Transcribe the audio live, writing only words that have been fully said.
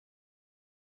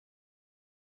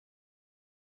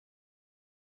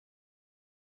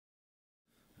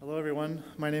Hello, everyone.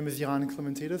 My name is Yann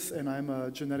Klimentidis, and I'm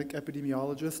a genetic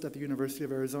epidemiologist at the University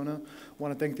of Arizona. I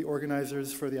want to thank the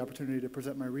organizers for the opportunity to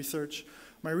present my research.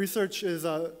 My research is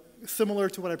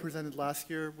similar to what I presented last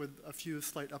year with a few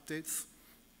slight updates.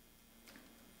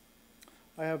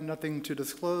 I have nothing to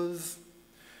disclose.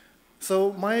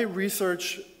 So my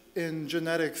research in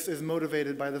genetics is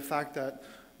motivated by the fact that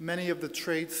many of the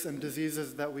traits and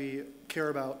diseases that we care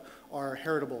about are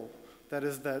heritable. That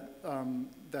is that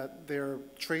they're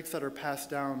traits that are passed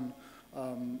down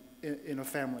in a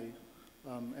family.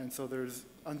 And so there's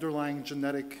underlying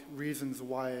genetic reasons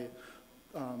why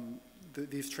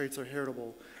these traits are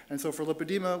heritable. And so for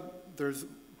lipedema, there's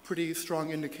pretty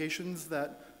strong indications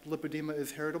that lipedema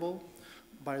is heritable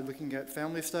by looking at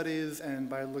family studies and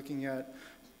by looking at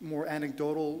more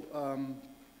anecdotal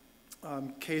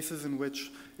cases in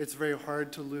which it's very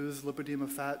hard to lose lipedema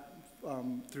fat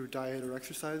through diet or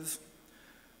exercise.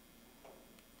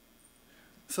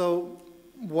 So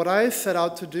what I set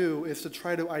out to do is to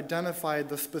try to identify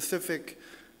the specific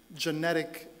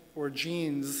genetic or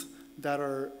genes that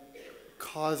are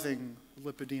causing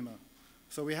lipedema.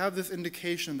 So we have this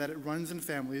indication that it runs in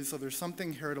families, so there's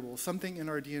something heritable, something in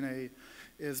our DNA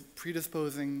is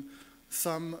predisposing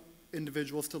some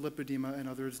individuals to lipedema and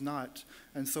others not.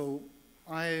 And so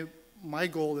my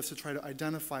goal is to try to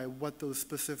identify what those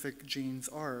specific genes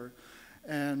are.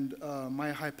 And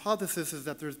my hypothesis is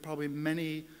that there's probably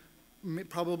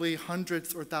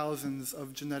hundreds or thousands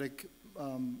of genetic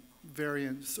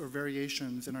variants or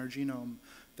variations in our genome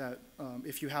that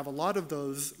if you have a lot of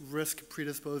those risk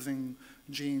predisposing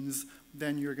genes,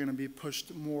 then you're going to be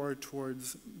pushed more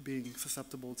towards being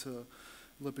susceptible to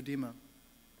lipedema.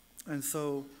 And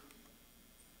so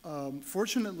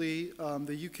fortunately,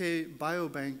 the UK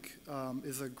biobank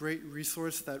is a great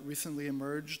resource that recently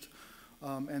emerged.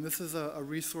 And this is a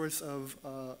resource of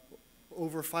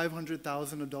over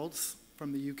 500,000 adults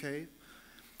from the UK.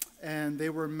 And they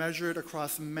were measured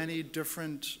across many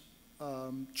different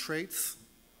traits,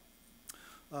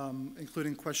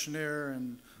 including questionnaire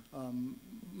and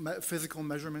physical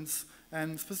measurements.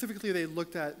 And specifically, they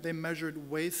measured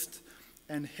waist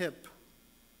and hip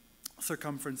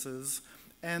circumferences.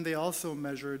 And they also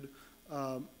measured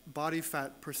body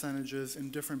fat percentages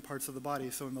in different parts of the body,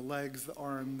 so in the legs, the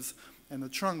arms, and the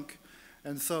trunk.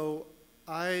 And so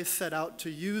I set out to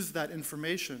use that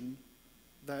information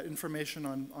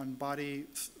on body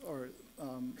or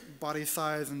body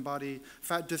size and body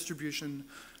fat distribution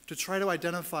to try to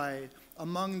identify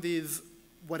among these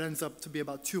what ends up to be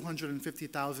about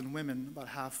 250,000 women, about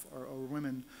half are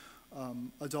women,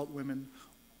 adult women,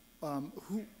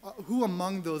 who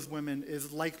among those women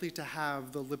is likely to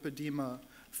have the lipedema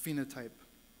phenotype.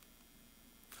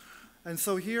 And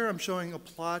so here I'm showing a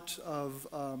plot of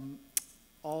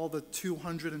all the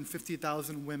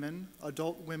 250,000 women,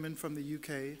 adult women from the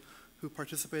UK who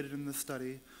participated in this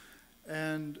study,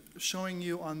 and showing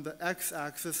you on the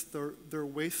x-axis their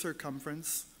waist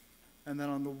circumference, and then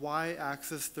on the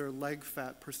y-axis their leg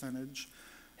fat percentage.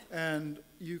 And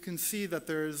you can see that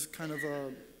there's kind of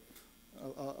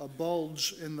a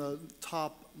bulge in the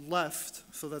top left,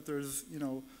 so that there's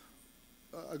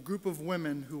a group of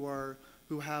women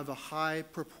who have a high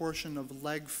proportion of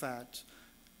leg fat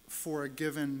for a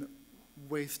given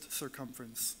waist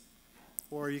circumference.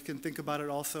 Or you can think about it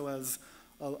also as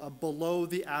a below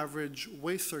the average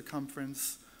waist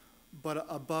circumference, but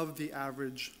above the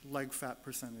average leg fat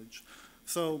percentage.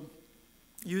 So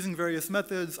using various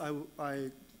methods,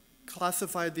 I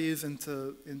classified these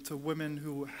into women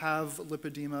who have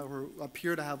lipedema or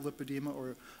appear to have lipedema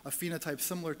or a phenotype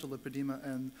similar to lipedema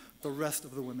and the rest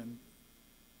of the women.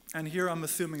 And here I'm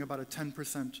assuming about a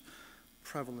 10%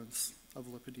 prevalence of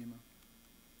lipedema.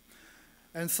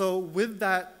 And so with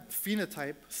that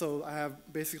phenotype, so I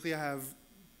have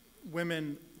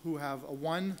women who have a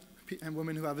 1 and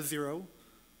women who have a 0.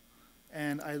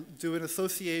 And I do an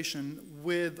association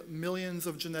with millions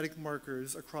of genetic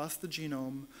markers across the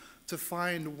genome to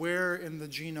find where in the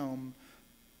genome,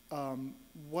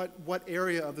 what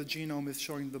area of the genome is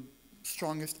showing the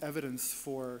strongest evidence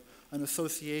for an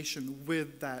association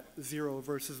with that 0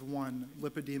 versus 1,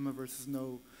 lipedema versus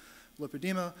no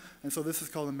lipedema. And so this is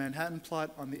called a Manhattan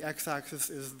plot. On the x-axis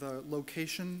is the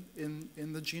location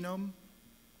in the genome.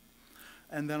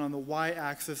 And then on the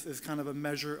y-axis is kind of a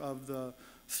measure of the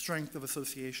strength of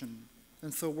association.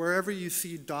 And so wherever you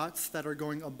see dots that are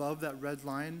going above that red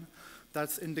line,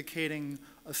 that's indicating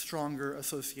a stronger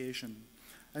association.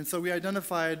 And so we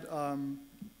identified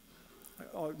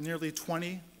nearly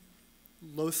 20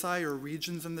 loci or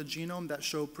regions in the genome that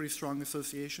show pretty strong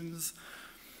associations.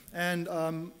 And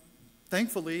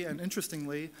thankfully and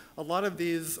interestingly, a lot of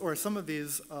these, or some of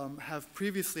these, have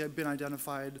previously been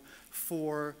identified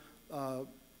for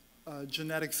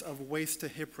genetics of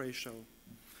waist-to-hip ratio.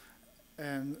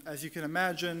 And as you can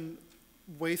imagine,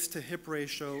 waist-to-hip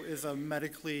ratio is a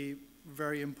medically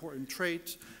very important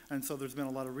trait, and so there's been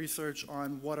a lot of research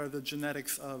on what are the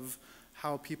genetics of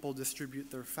how people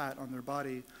distribute their fat on their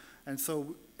body. And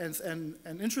so, and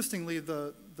interestingly,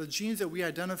 the genes that we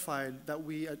identified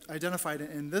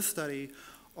in this study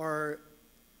are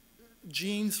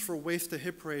genes for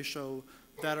waist-to-hip ratio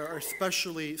that are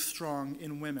especially strong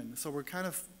in women. So we're kind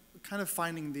of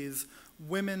finding these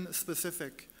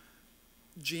women-specific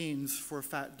genes for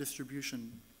fat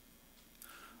distribution.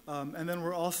 And then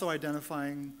we're also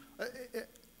identifying,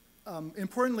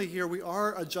 importantly here, we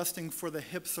are adjusting for the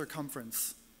hip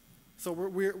circumference. So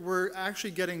we're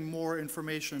actually getting more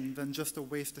information than just a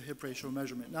waist-to-hip ratio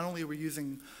measurement. Not only are we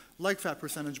using leg fat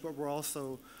percentage, but we're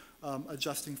also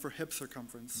adjusting for hip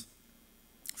circumference.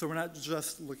 So we're not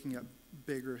just looking at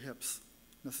bigger hips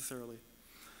necessarily.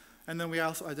 And then we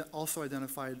also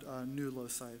identified new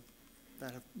loci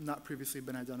that have not previously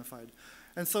been identified.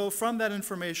 And so from that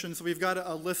information, so we've got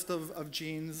a list of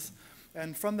genes,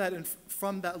 and from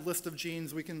that list of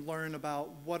genes, we can learn about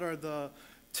what are the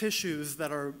tissues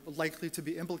that are likely to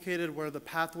be implicated, what are the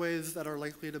pathways that are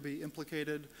likely to be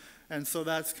implicated. And so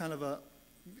that's kind of an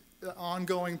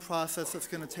ongoing process that's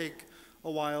going to take a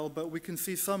while, but we can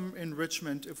see some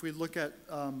enrichment if we look at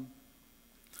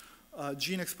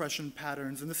gene expression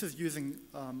patterns, and this is using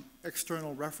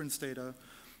external reference data.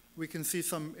 We can see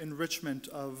some enrichment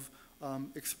of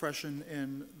expression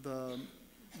in the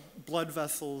blood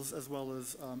vessels as well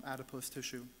as adipose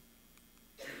tissue.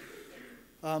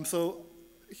 So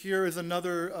here is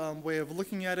another way of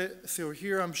looking at it. So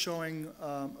here I'm showing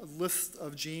a list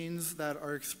of genes that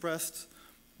are expressed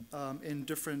in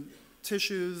different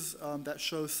tissues that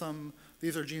show some,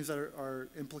 these are genes that are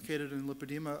implicated in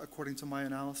lipedema according to my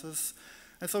analysis.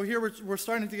 And so here we're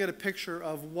starting to get a picture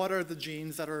of what are the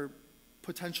genes that are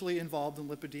potentially involved in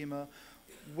lipedema,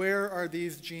 where are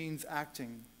these genes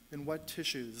acting, in what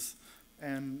tissues,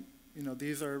 and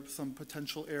these are some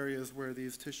potential areas where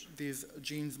these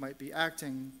genes might be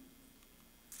acting.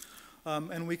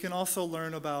 And we can also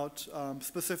learn about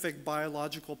specific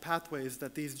biological pathways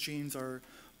that these genes are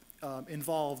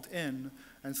involved in.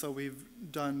 And so we've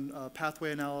done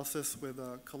pathway analysis with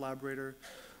a collaborator.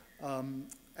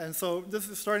 And so this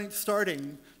is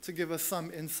starting to give us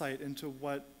some insight into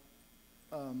what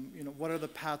are the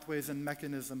pathways and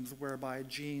mechanisms whereby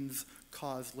genes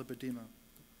cause lipedema.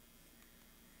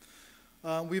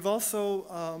 We've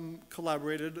also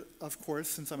collaborated, of course,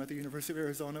 since I'm at the University of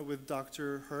Arizona, with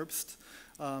Dr. Herbst,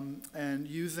 and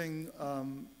using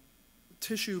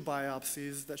tissue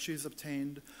biopsies that she's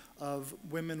obtained of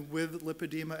women with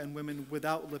lipedema and women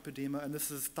without lipedema, and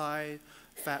this is thigh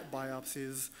fat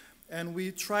biopsies. And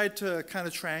we tried to kind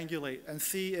of triangulate and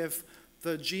see if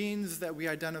the genes that we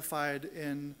identified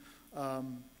in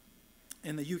the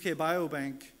UK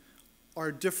biobank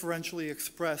are differentially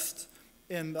expressed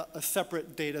in a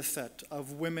separate data set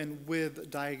of women with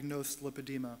diagnosed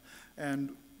lipedema.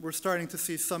 And we're starting to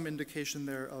see some indication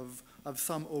there of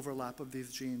some overlap of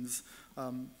these genes.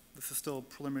 This is still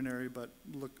preliminary, but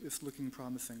it's looking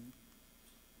promising.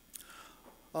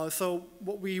 So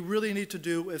what we really need to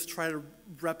do is try to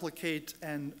replicate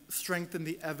and strengthen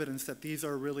the evidence that these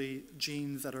are really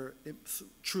genes that are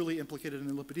truly implicated in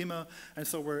lipedema. And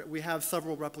so we have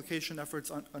several replication efforts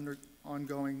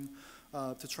ongoing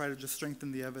to try to just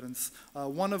strengthen the evidence.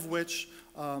 One of which,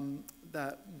 in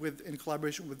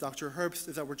collaboration with Dr. Herbst,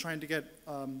 is that we're trying to get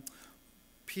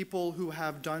people who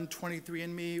have done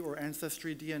 23andMe or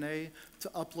Ancestry DNA to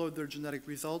upload their genetic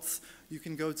results. You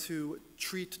can go to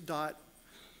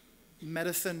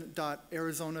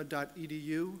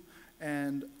treat.medicine.arizona.edu,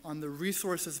 and on the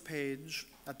resources page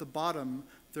at the bottom,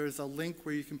 there's a link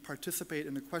where you can participate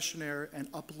in a questionnaire and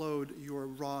upload your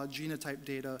raw genotype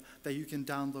data that you can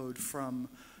download from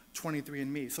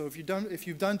 23andMe. So if you've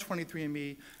done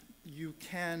 23andMe, you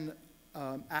can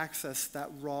access that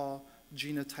raw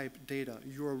genotype data,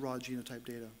 your raw genotype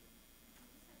data.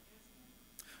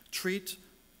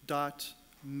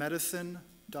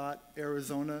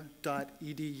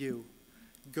 treat.medicine.arizona.edu.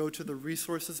 Go to the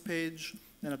resources page,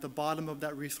 and at the bottom of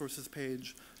that resources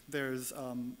page, there's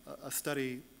a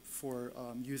study for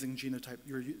using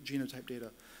your genotype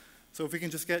data. So if we can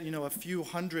just get a few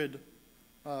hundred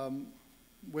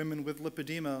women with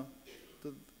lipedema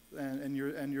and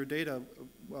your data,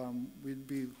 we'd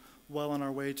be well on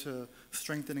our way to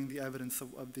strengthening the evidence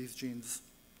of these genes.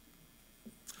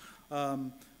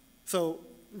 So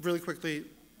really quickly,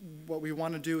 what we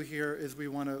want to do here is we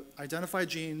want to identify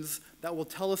genes that will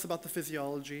tell us about the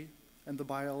physiology and the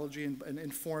biology and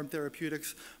inform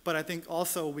therapeutics, but I think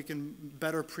also we can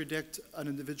better predict an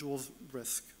individual's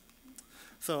risk.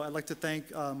 So I'd like to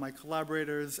thank my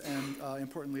collaborators and,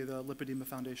 importantly, the Lipedema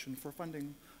Foundation for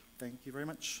funding. Thank you very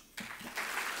much.